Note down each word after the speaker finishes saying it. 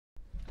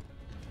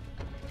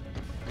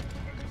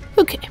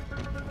Okay.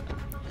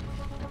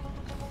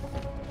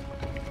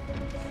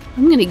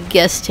 I'm gonna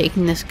guess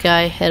taking this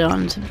guy head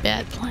on is a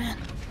bad plan.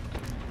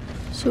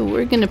 So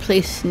we're gonna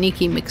play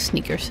Sneaky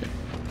McSneakerson.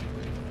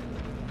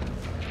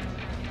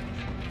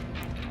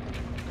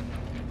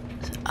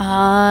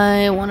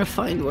 I want to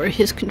find where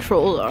his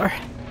controls are.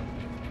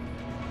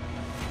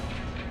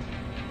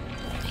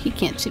 He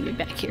can't see me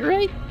back here,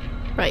 right?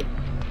 Right.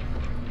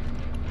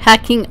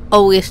 Hacking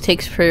always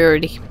takes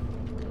priority.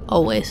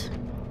 Always.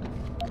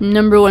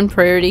 Number one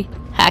priority,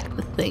 hack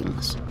the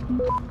things.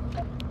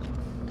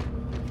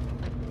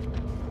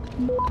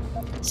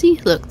 See,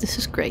 look, this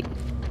is great.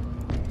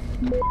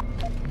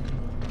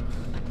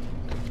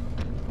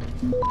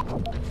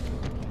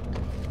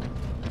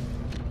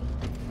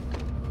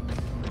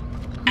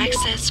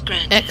 Access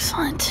granted.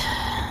 Excellent.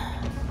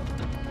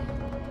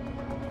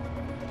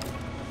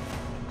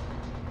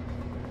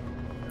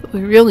 What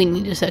we really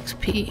need is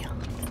XP.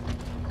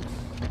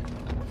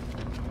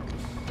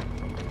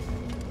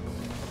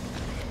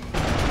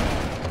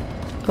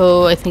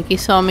 Oh, I think he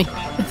saw me.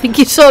 I think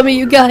he saw me,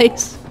 you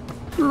guys.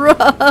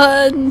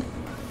 Run!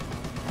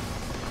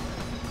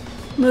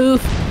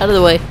 Move out of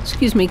the way.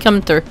 Excuse me,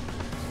 coming through.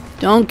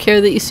 Don't care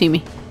that you see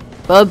me.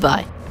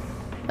 Bye-bye.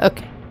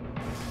 Okay.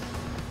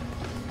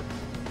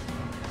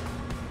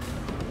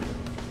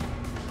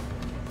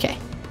 Okay.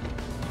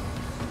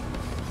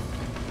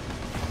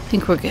 I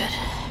think we're good.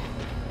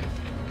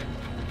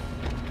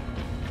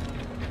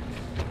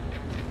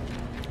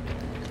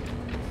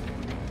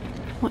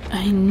 What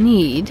I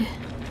need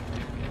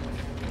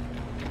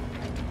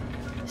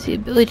is the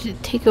ability to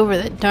take over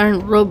that darn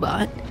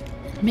robot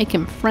and make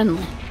him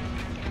friendly.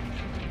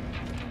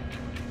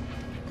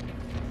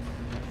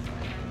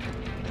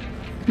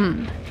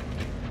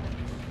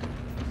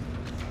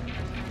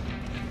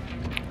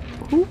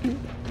 Ooh.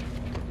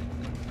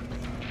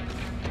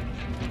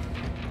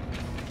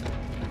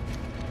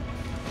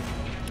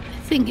 I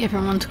think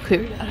everyone's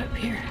cleared out up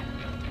here.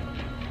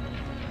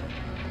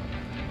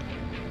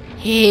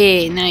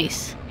 Hey,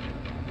 nice.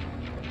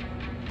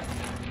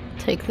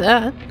 Take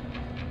that.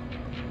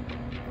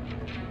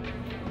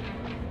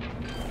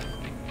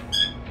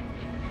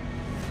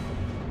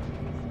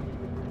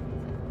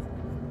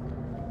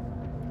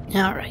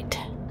 Alright.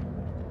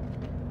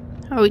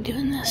 How are we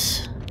doing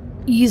this?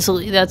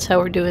 Easily, that's how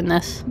we're doing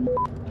this.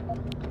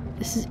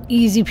 This is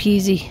easy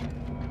peasy.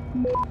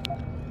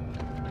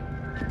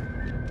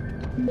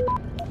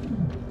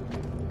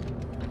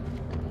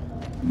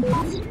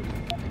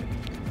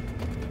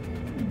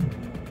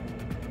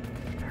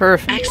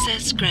 Perfect.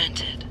 Access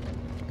granted.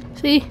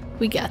 See?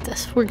 We got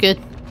this. We're good.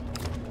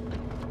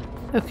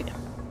 Okay.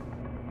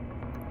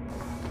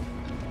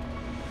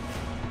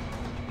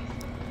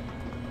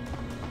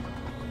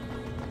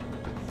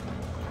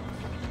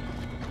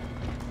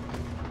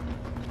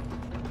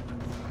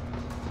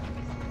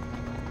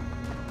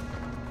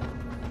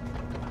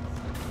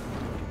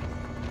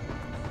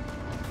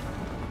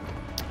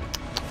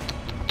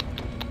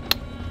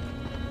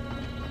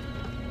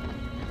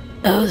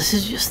 Oh, this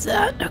is just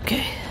that.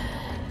 Okay.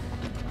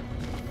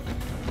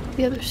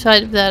 The other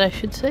side of that, I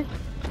should say.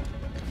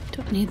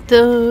 Don't need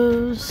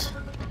those.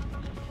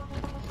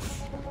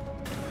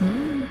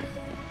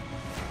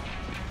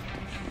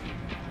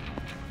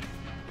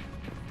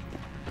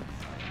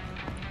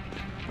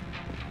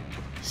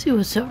 See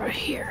what's over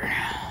here.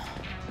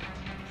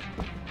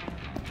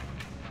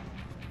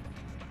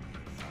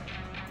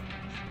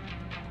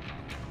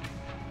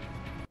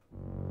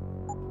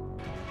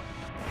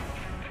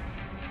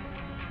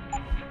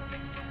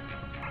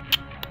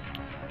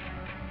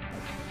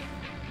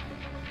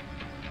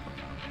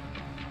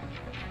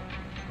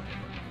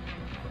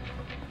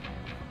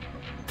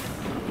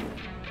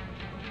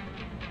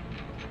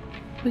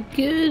 We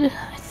good?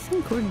 I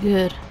think we're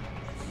good.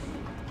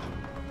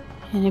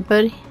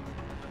 Anybody?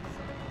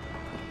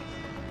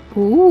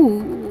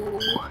 Ooh.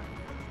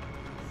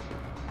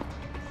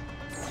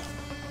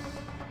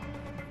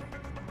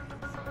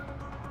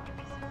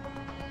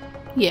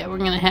 Yeah, we're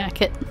gonna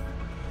hack it.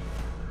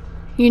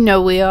 You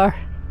know we are.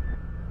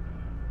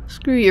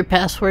 Screw your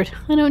password.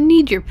 I don't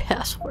need your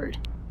password.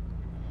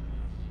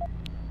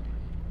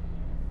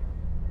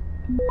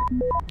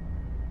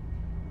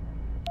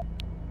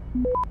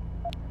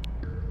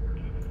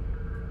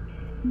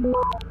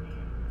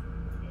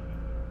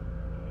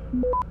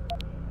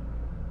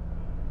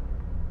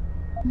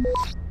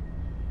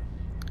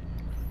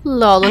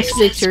 Flawless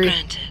victory.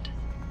 Granted.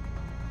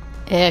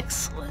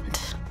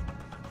 Excellent.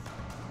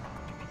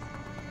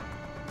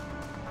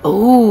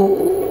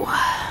 Oh.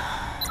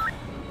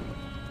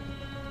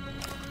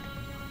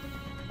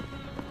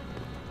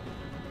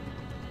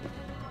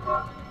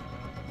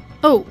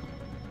 Oh.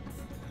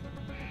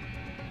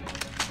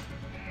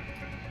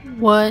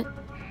 What?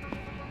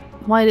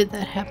 Why did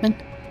that happen?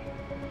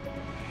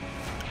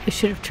 I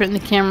should have turned the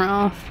camera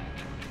off.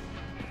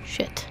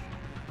 Shit.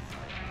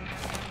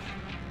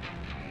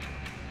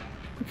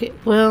 Okay,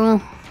 well,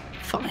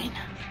 fine.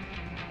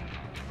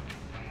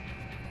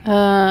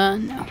 No.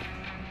 No,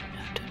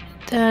 don't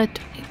need that,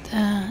 don't need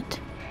that.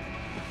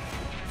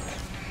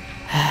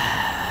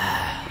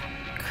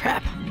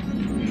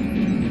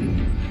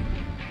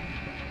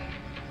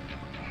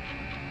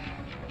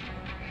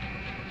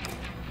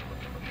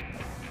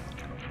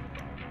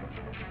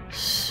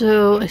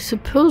 So I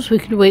suppose we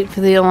could wait for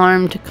the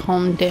alarm to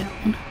calm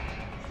down.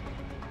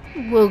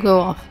 We'll go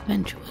off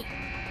eventually.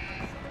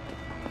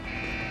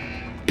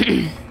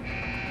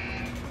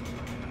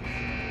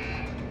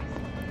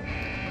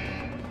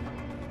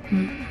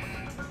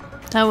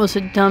 That was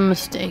a dumb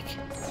mistake.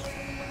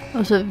 That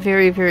was a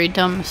very, very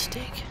dumb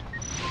mistake.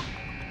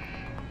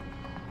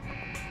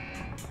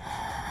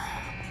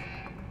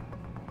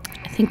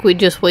 I think we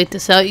just wait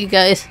this out, you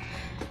guys.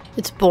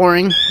 It's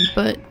boring,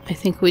 but I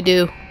think we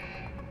do.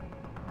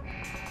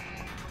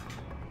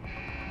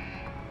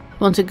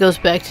 Once it goes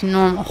back to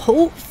normal,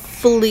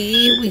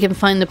 hopefully we can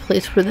find the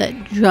place where that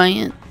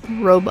giant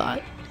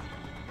robot...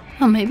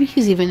 Oh, maybe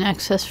he's even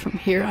accessed from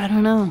here. I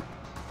don't know.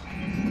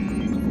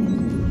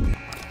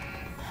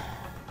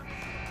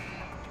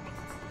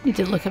 Need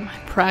to look at my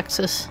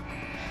praxis.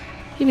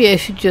 Maybe I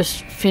should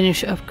just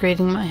finish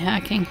upgrading my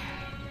hacking.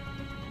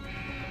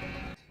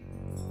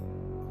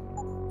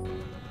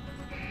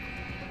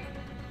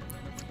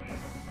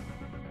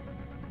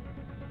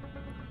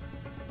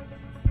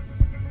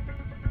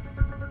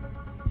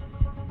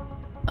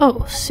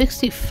 Oh,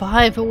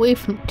 65 away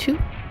from 2.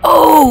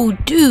 Oh,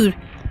 dude!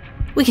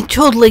 We can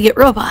totally get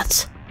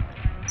robots!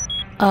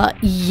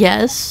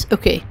 Yes.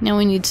 Okay, now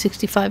we need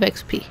 65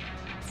 XP.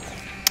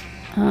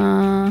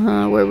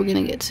 Where are we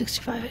gonna get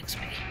 65 XP?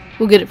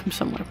 We'll get it from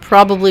somewhere.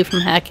 Probably from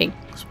hacking.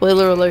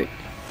 Spoiler alert.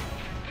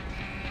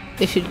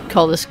 They should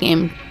call this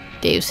game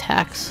Dave's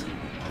Hacks.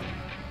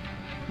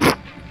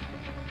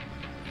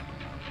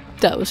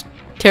 That was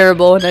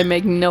terrible, and I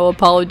make no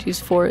apologies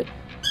for it.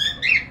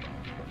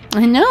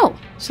 I know.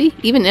 See,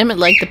 even Emmett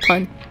liked the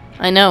pun.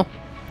 I know.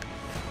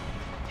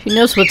 She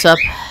knows what's up.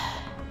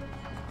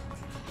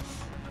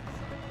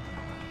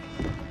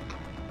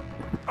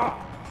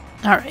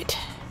 Alright.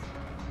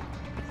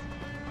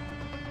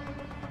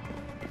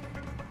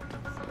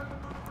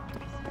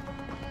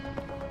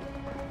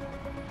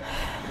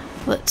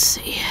 Let's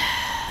see.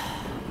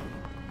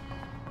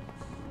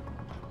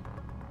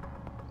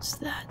 What's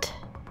that?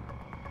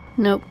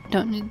 Nope,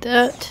 don't need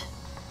that.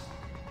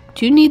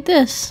 Do you need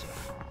this?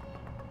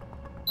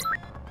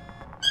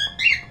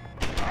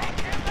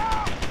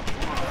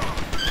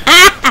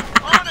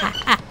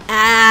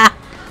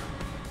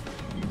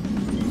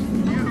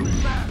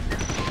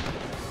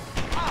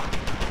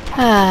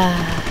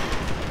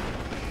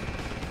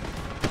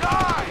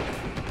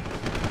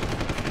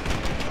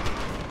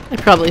 I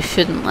probably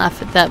shouldn't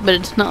laugh at that, but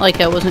it's not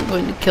like I wasn't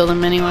going to kill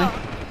them anyway.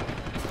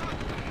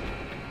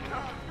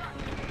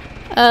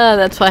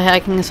 That's why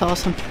hacking is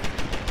awesome.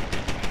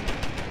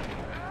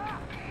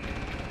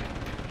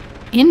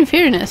 In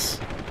fairness,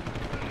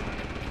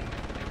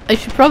 I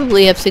should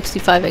probably have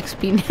 65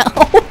 XP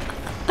now.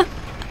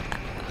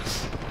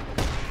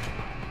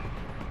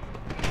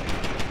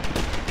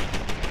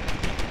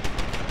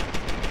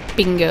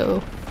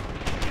 Bingo.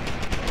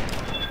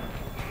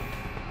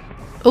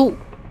 Oh,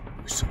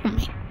 who saw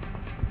me?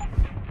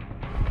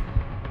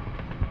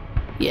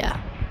 Yeah,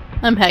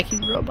 I'm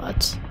hacking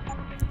robots.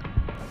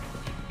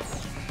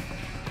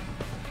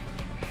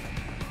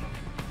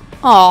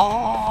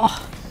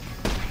 Aww.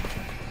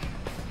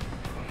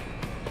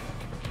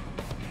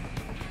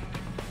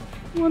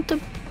 I want a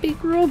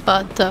big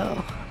robot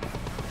though.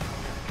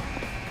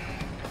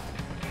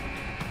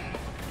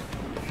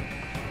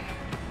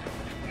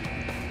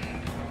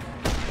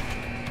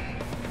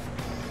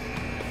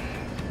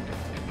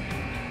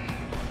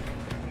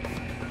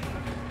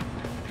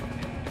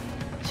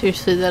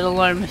 Seriously, that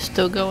alarm is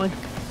still going.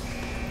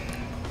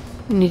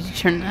 We need to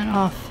turn that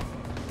off.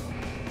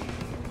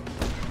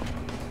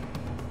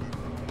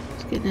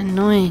 It's getting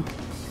annoying.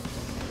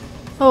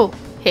 Oh,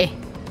 hey.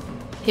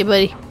 Hey,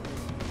 buddy.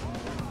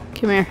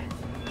 Come here.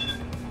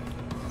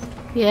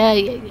 Yeah,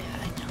 I know.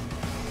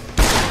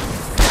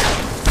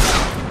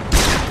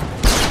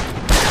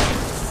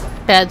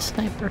 Bad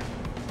sniper.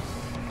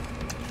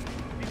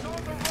 He's on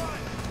the run.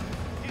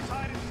 He's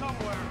hiding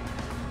somewhere.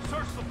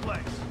 Search the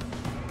place.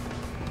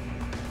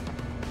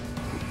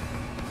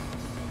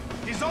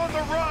 He's on the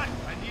run!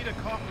 I need a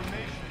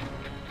confirmation.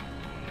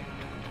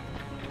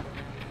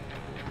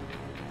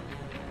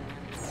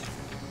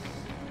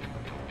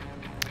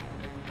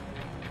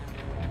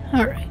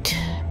 Alright.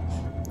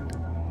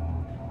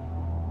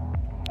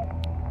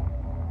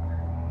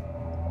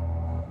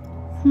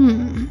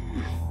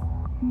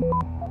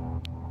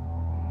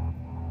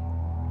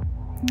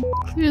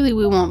 Clearly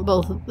we want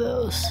both of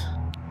those.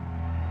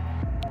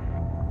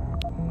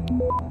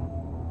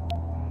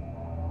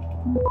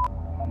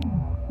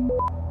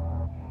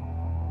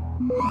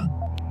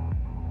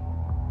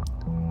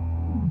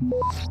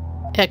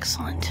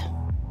 Excellent.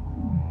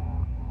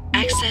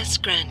 Access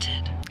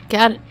granted.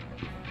 Got it.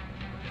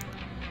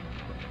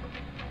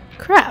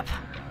 Crap.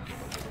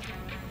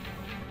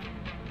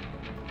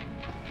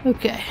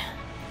 Okay.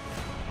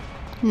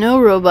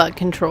 No robot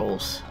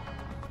controls.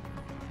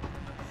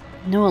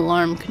 No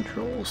alarm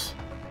controls.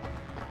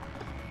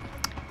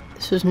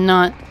 This was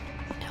not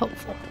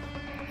helpful.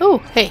 Oh,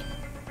 hey.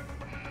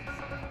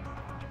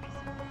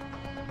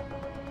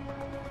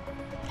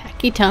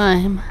 Hacky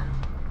time.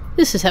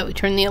 This is how we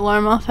turn the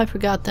alarm off. I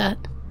forgot that.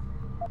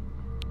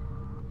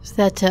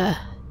 That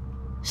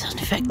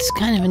sound effect is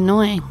kind of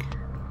annoying.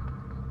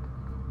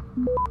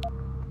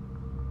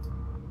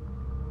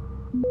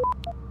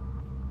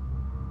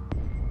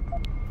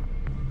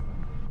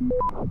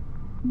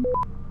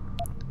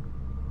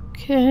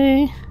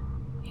 Okay,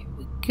 here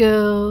we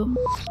go.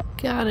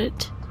 Got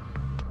it.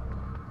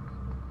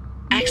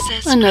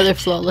 Access Another granted.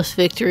 flawless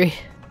victory.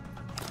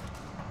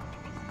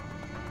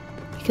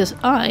 Because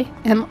I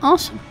am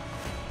awesome.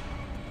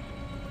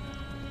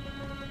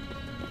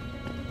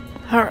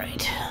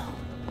 Alright.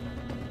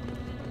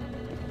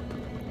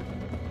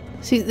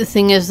 See, the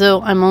thing is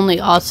though, I'm only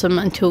awesome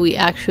until we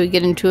actually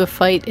get into a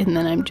fight, and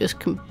then I'm just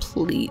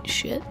complete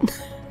shit.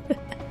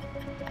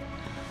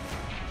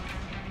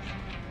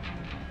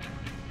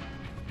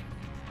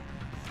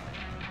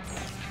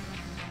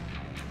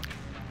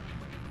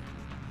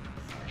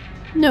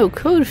 No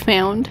code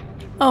found.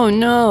 Oh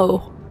no.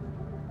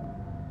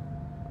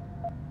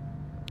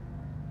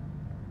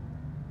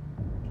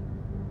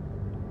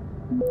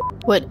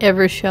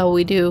 Whatever shall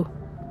we do?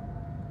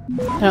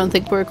 I don't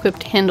think we're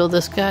equipped to handle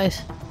this,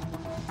 guys.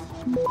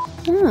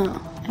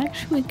 Oh,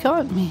 actually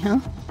caught me, huh?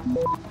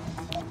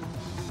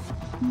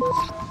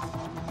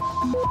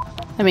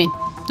 I mean,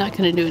 not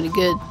gonna do any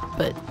good,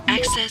 but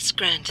Access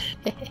granted.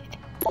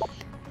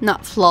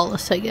 not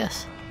flawless, I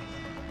guess.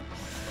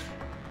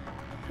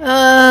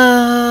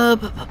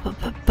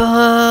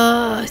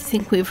 I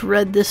think we've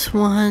read this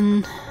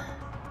one.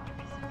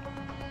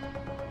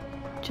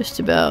 Just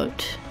about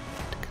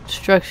the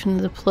construction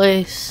of the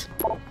place.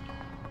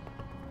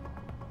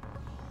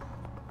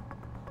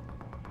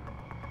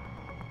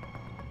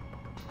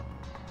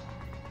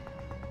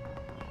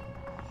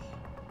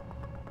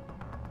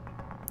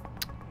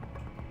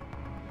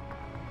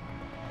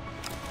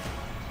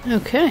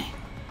 Okay.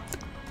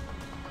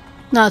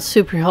 Not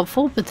super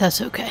helpful, but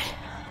that's okay.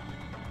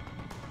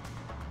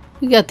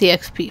 We got the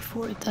XP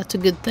for it. That's a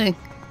good thing.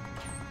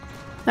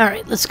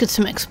 Alright, let's get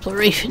some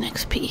exploration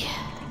XP.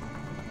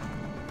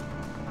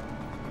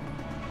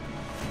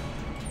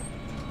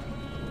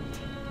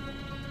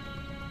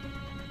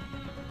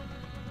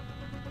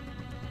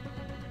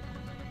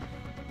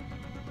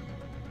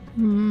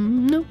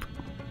 Nope.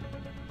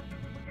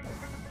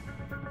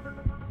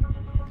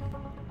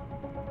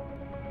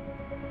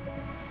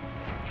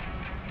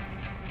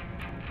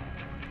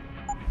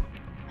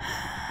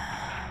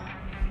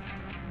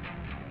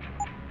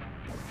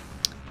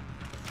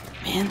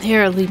 Man, they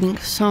are leaving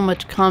so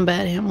much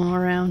combat ammo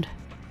around.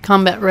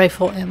 Combat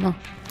rifle ammo.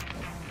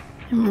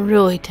 I'm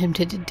really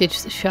tempted to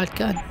ditch the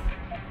shotgun.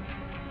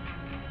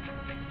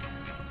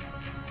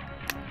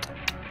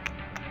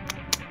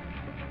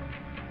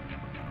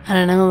 I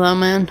don't know though,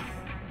 man.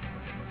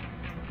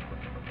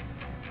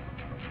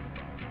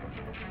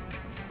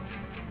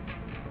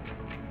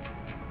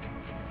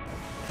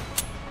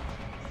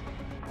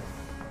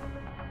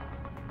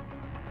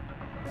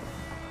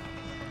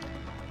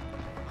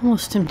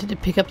 Almost tempted to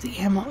pick up the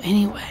ammo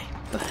anyway,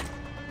 but...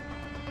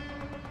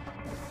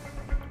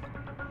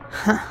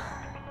 Huh.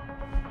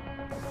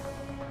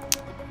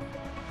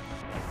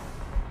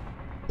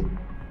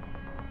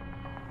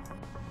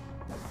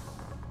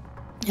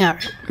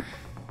 Alright.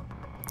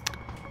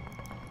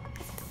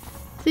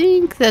 I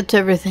think that's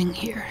everything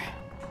here.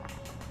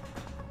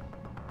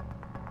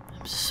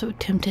 I'm so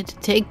tempted to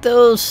take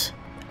those.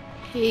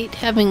 Hate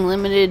having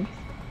limited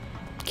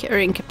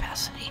carrying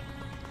capacity.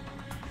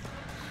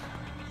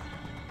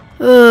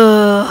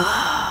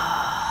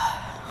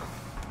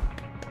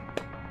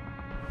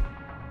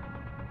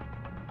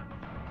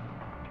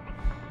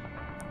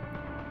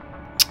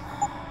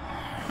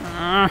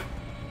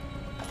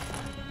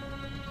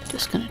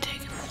 Just gonna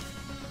take him.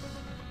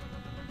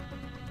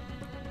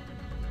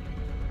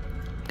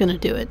 Gonna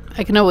do it.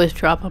 I can always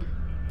drop them.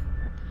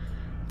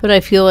 But I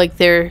feel like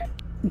they're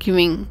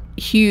giving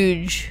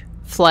huge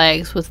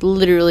flags with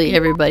literally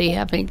everybody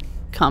having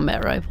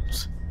combat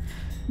rifles.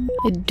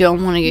 I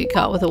don't want to get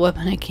caught with a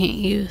weapon I can't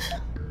use.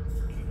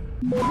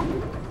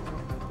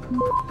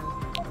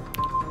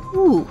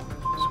 Ooh,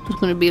 this one's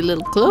gonna be a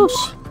little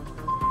close.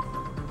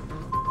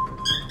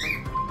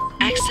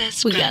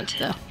 Access We got it granted.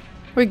 though.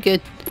 We're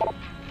good.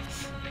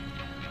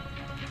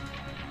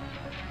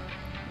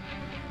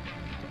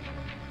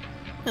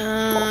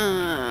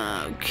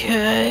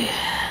 Okay.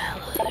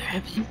 Leather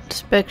heavy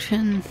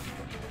inspection.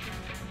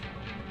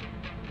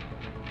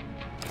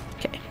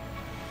 Okay.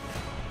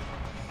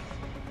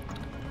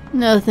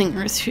 Nothing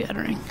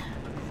earth-shattering,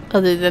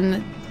 other than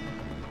that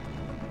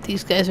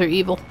these guys are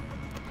evil,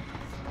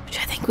 which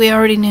I think we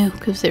already knew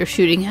because they're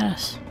shooting at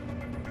us.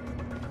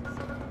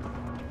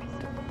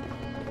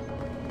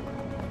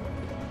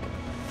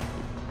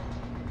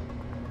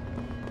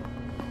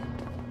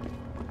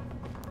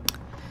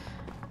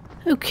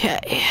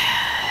 Okay,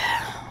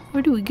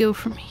 where do we go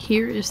from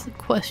here is the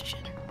question.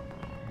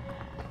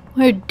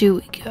 Where do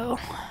we go?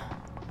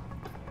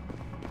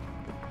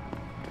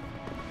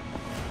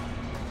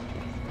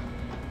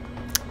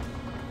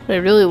 What I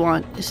really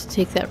want is to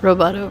take that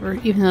robot over,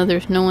 even though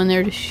there's no one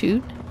there to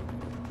shoot.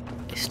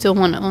 I still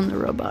want to own the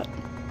robot.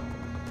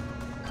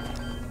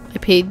 I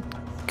paid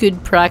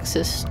good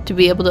praxis to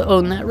be able to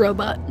own that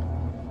robot.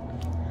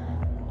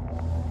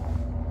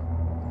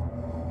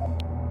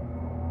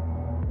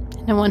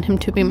 And I want him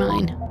to be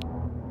mine.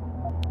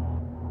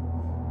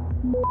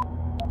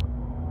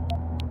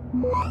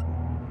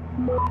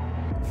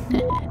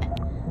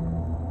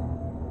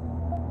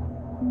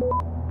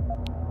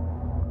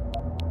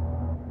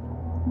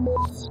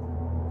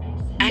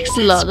 Access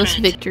Flawless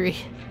granted. victory.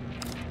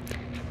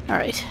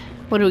 Alright,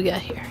 what do we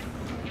got here?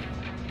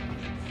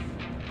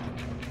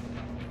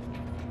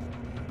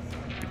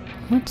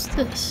 What's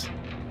this?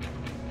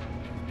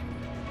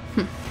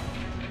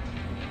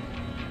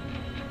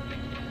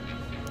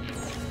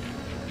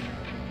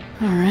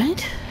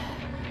 Alright.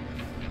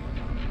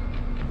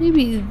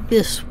 Maybe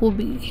this will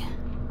be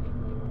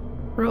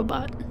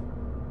robot.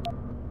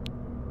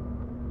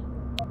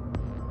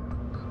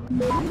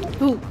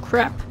 Oh,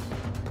 crap.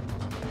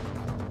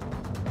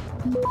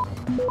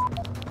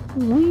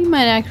 We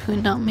might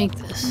actually not make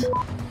this.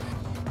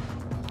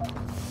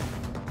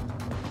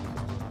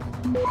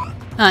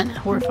 Ah,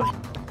 no, we're fine.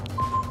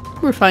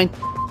 We're fine.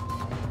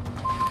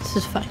 This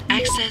is fine.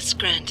 Access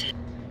granted.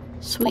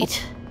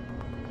 Sweet.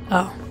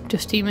 Oh,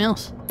 just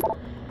emails.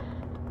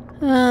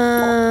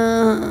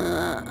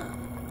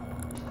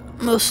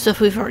 Most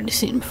stuff we've already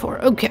seen before.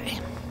 Okay.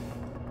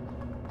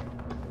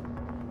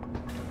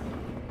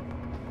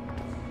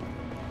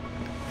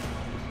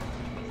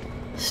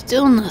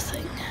 Still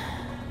nothing.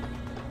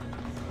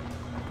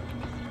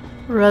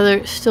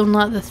 Rather, still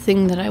not the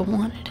thing that I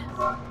wanted.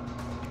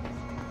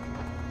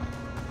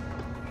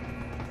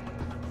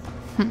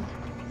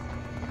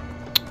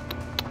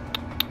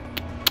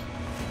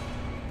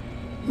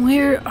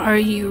 Where are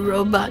you,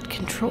 robot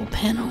control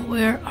panel?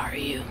 Where are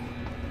you?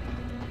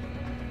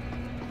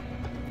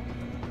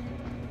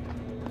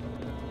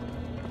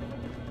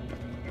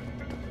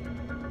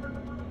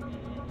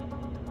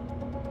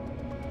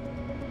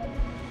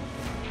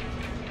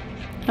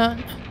 Oh,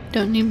 no.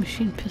 Don't need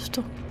machine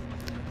pistol.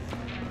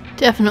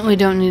 Definitely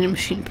don't need a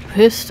machine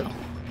pistol.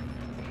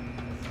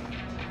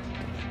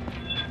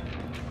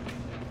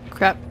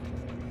 Crap.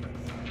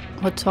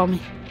 What's on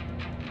me?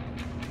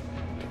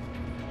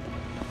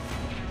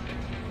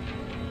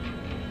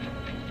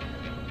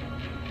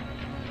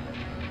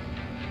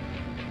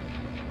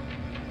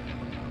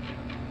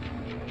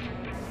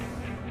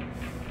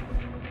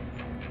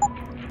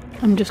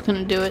 I'm just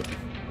gonna do it.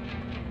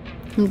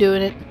 I'm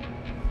doing it.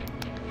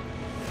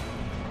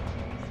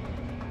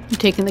 I'm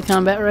taking the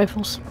combat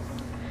rifles.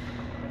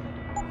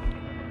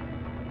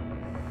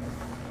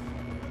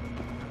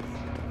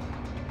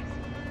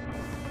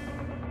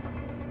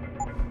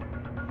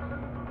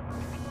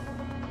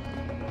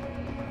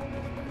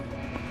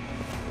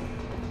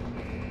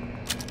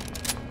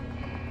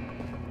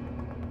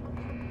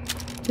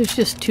 There's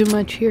just too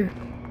much here.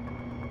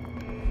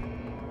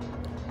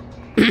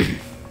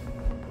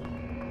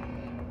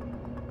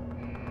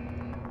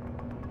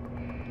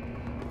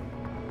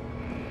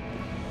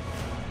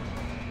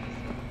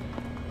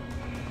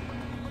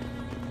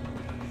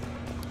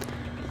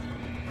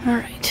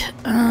 Alright,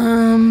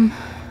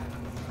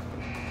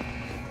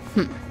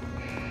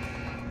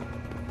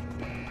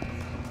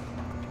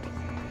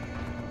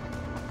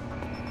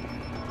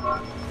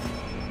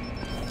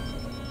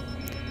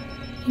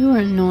 You are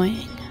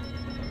annoying.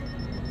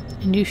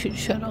 And you should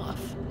shut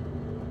off.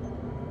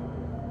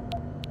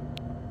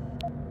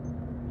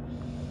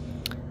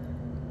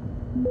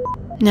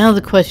 Now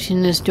the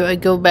question is, do I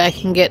go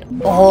back and get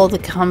all the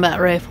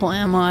combat rifle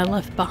ammo I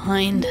left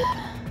behind?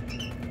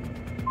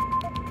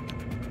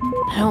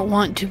 I don't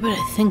want to, but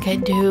I think I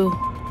do.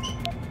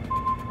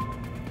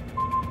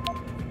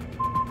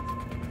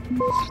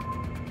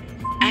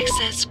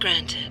 Access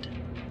granted.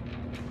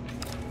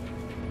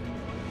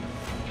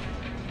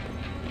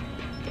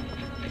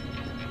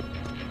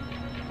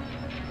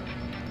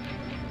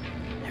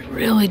 I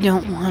really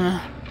don't want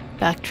to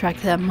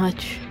backtrack that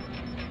much.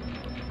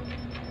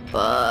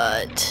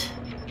 But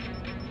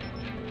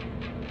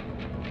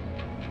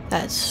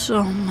that's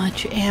so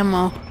much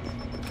ammo.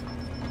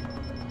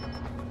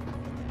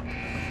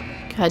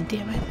 God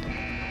damn it.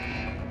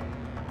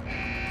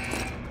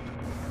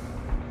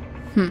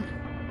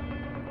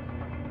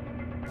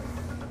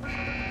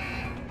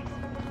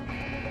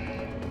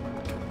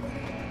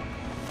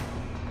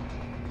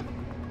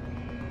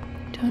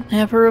 Don't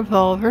have a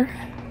revolver.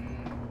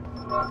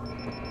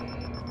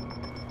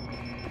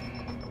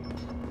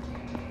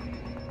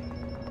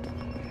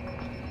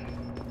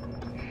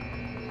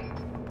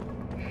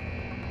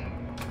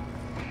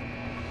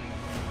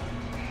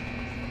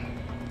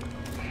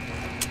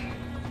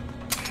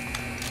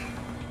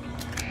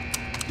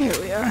 Here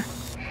we are.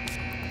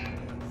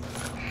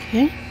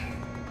 Okay.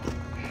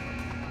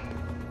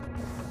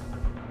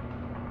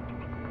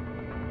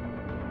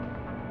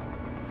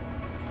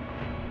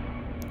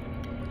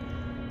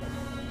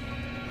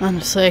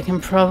 Honestly, I can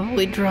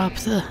probably drop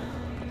the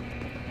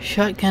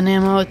shotgun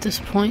ammo at this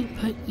point,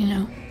 but you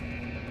know.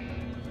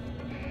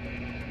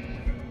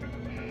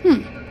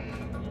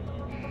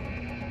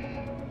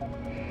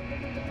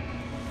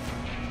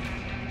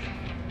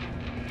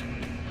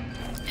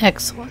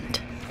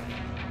 Excellent.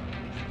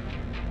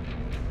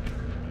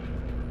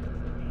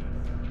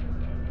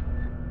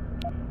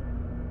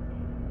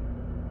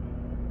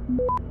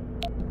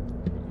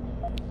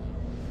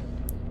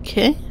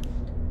 Okay.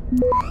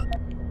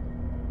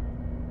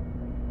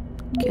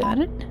 Got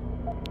it.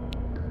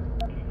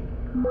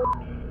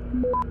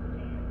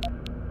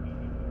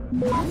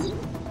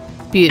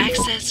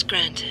 Beautiful. Access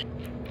granted.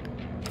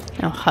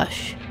 Now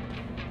hush.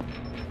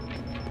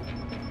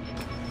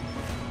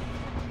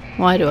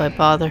 Why do I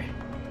bother?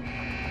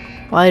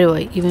 Why do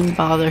I even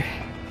bother?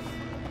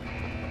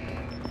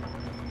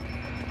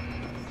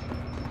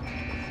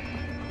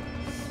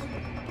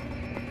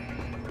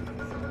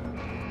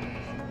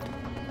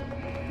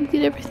 You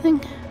get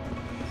everything?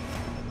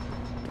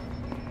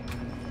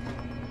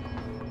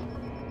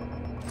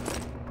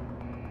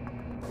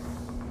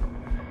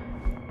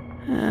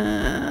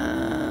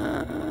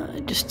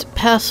 Just a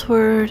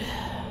password.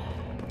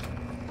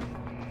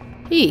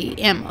 Hey,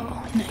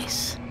 ammo.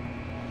 Nice.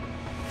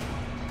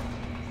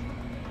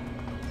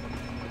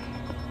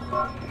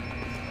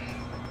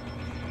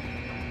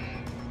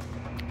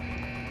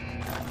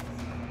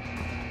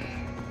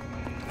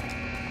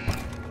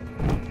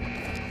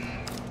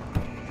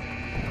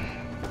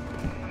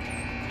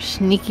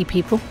 Sneaky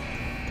people.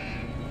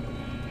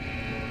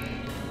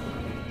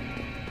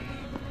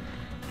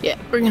 Yeah,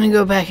 we're gonna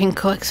go back and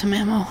collect some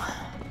ammo.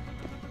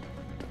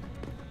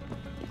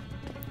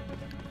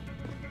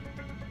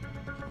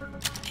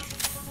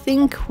 I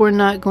think we're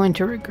not going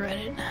to regret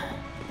it.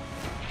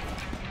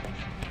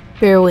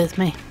 Bear with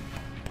me.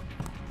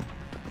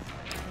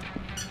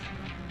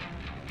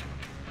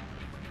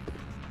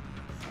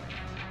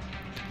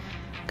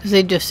 Because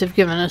they just have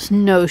given us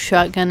no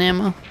shotgun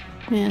ammo.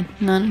 Man,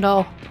 none at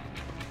all.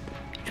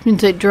 Which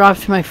means I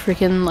dropped my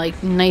freaking,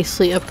 like,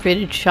 nicely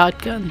upgraded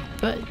shotgun,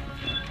 but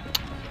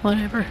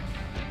whatever.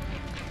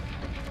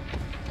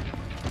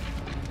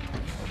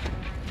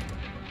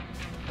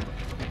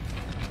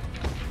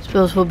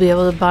 Suppose we'll be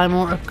able to buy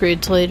more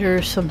upgrades later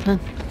or something.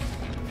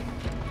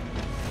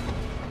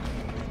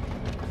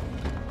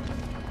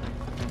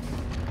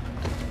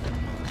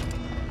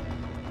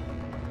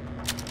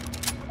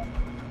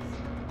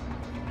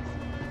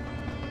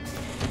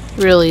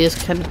 Really is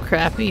kind of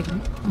crappy.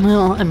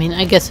 Well, I mean,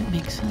 I guess it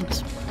makes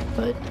sense,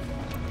 but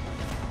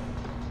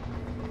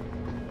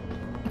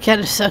it kind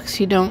of sucks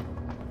you don't,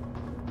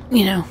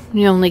 you know,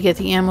 you only get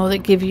the ammo that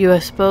give you, I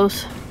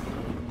suppose.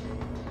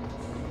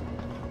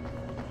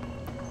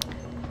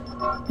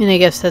 I mean, I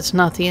guess that's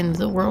not the end of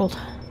the world.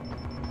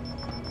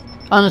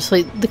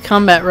 Honestly, the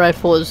combat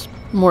rifle is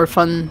more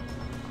fun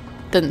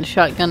than the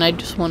shotgun. I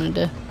just wanted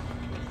to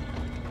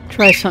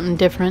try something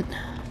different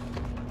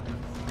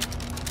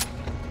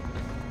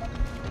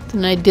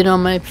than I did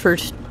on my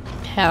first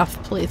half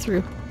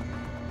playthrough.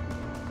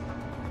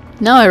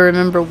 Now I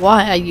remember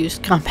why I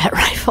used combat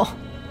rifle.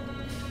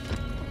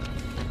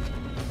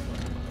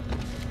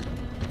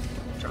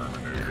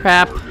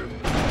 Crap.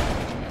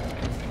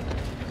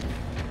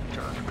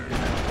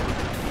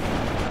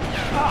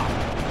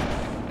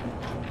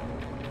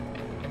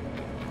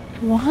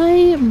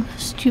 Why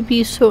must you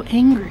be so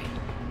angry?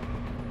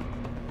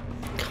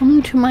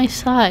 Come to my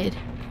side.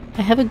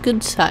 I have a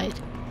good side.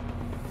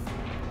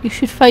 You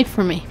should fight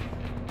for me.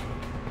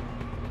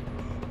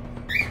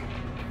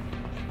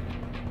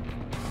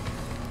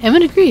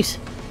 Emmett agrees.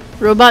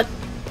 Robot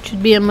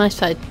should be on my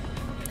side.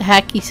 The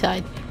hacky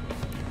side.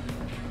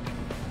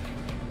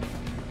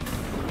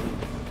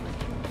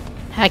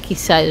 Hacky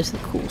side is the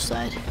cool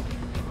side.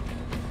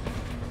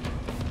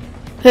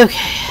 Okay.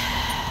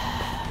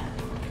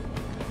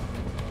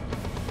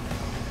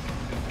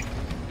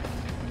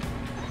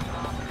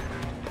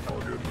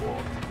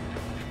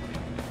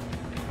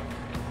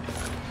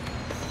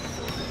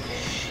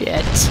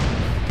 Shit.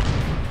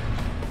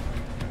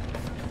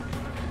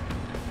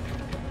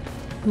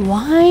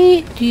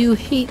 Why do you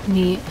hate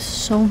me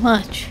so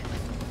much?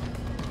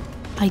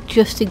 I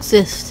just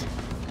exist.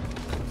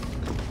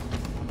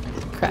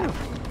 Crap.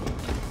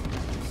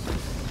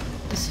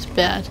 This is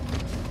bad.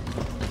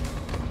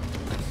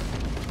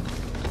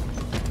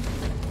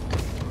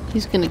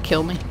 He's gonna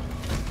kill me.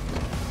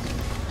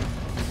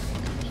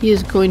 He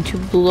is going to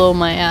blow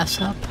my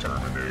ass up.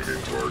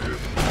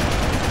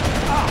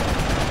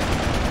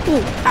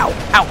 Ooh, ow,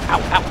 ow, ow,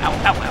 ow, ow,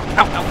 ow, ow,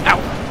 ow, ow, ow.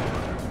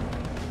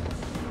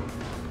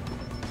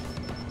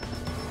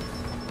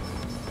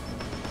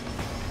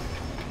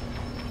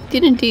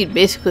 Did indeed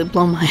basically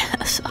blow my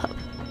ass up.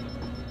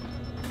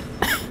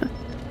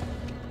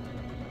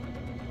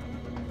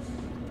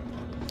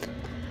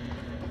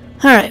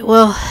 Alright,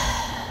 well,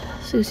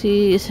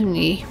 60,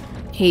 70,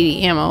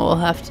 80 ammo will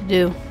have to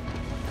do.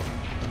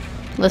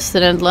 Less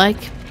than I'd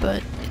like,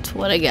 but it's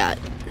what I got.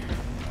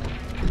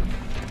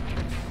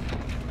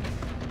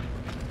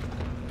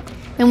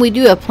 And we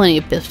do have plenty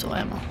of pistol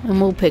ammo, and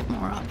we'll pick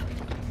more up.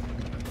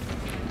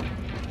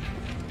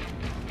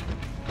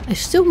 I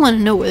still want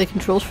to know where the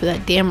controls for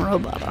that damn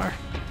robot are.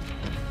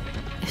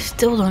 I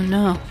still don't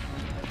know.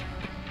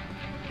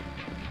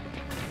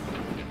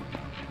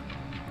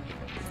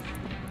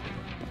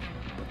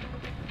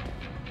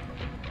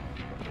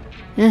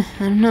 I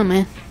don't know,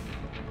 man.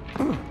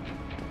 I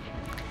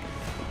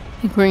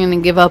think we're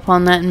gonna give up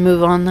on that and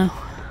move on, though.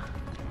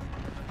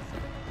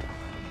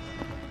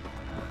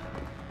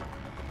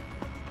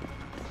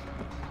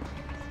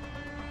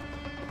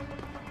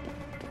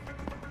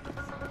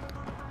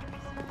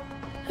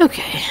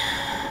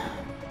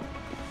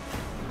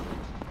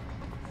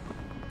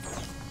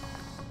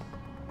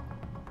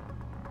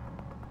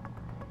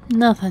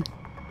 Nothing.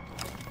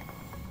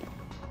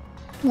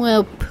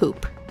 Well,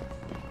 poop.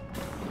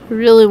 I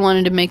really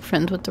wanted to make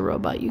friends with the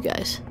robot, you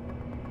guys.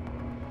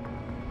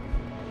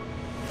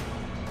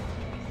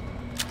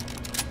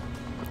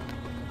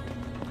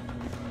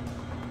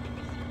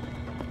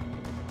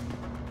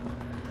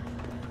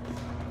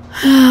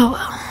 Oh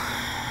well.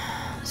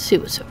 Let's see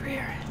what's over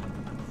here.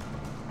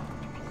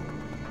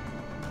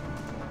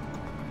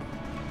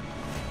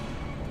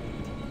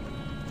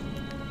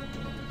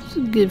 This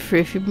is good for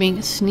if you're being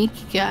a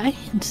sneaky guy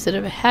instead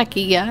of a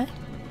hacky guy.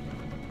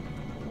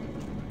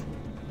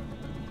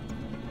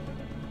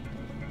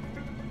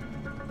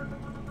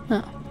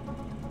 Oh.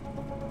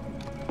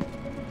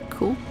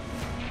 Cool.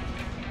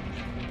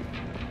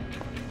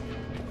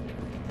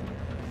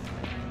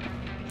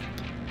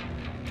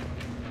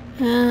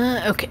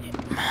 Okay.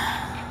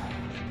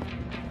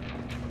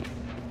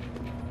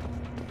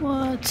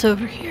 What's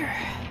over here?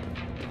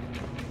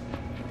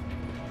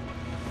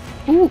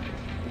 Ooh.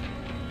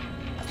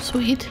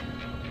 Sweet.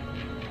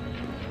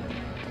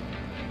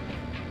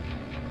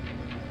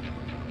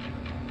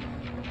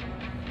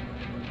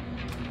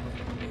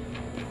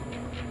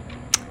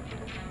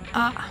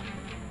 Ah.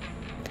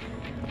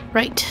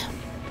 Right.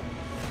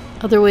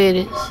 Other way it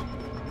is.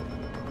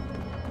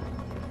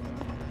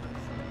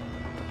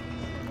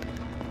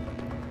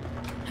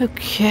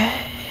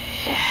 Okay.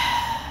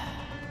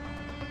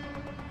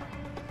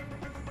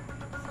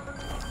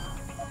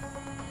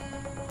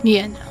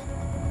 Yeah, no.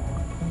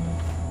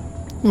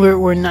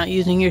 We're not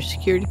using your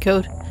security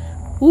code.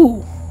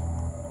 Ooh.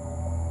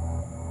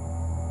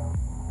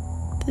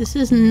 This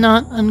is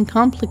not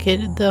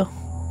uncomplicated though.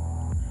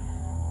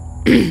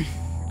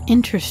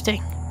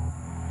 Interesting.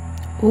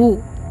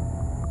 Ooh.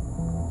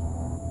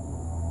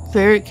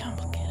 Very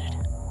complicated.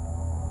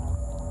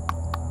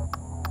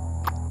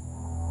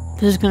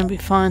 This is gonna be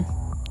fun.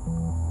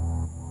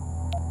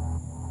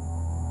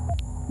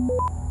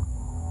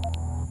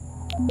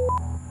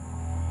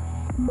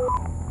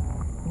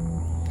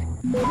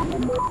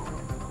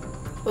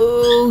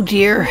 Oh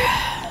dear.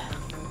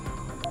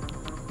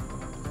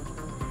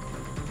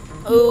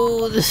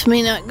 Oh, this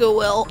may not go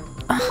well.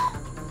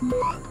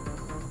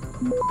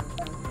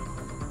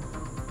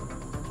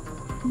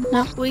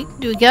 No, wait,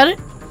 do we got it?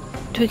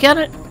 Do we got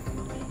it?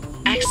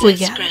 Access We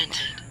got granted.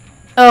 it.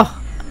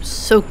 Oh, I'm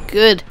so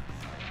good.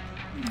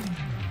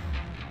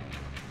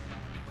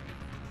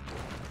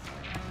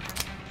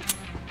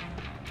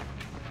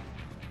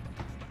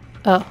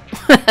 Oh.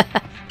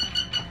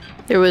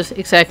 There was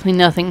exactly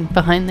nothing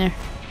behind there.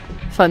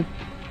 Fun.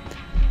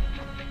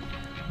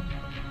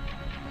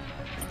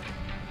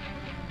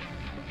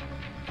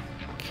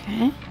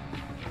 Okay.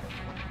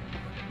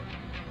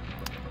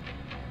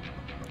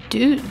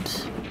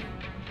 Dudes.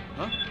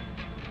 Huh?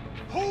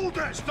 Hold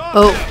it! Stop!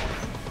 Oh.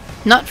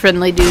 Not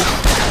friendly dudes.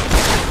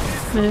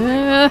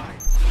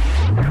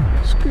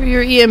 Screw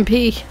your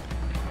EMP.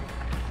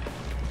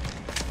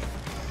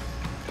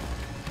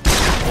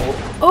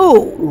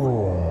 Oh!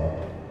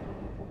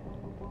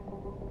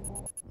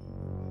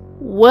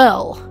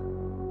 Well.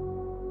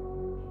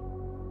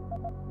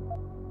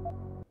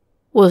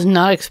 Was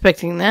not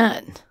expecting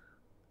that.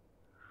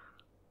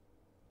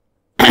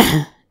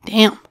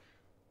 Damn.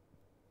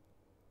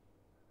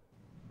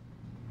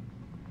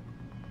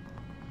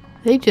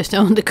 They just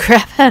owned the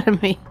crap out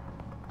of me.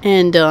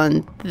 And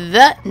on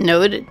that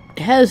note, it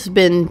has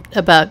been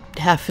about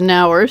half an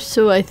hour,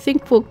 so I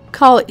think we'll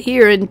call it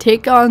here and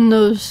take on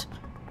those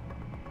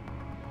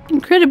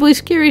incredibly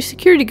scary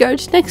security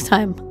guards next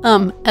time.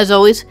 As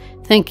always,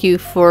 thank you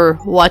for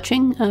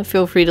watching.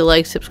 Feel free to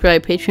like,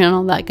 subscribe, Patreon,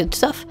 all that good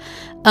stuff.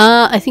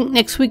 I think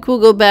next week we'll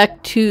go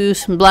back to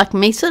some Black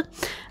Mesa.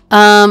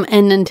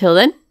 And until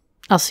then,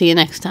 I'll see you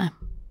next time.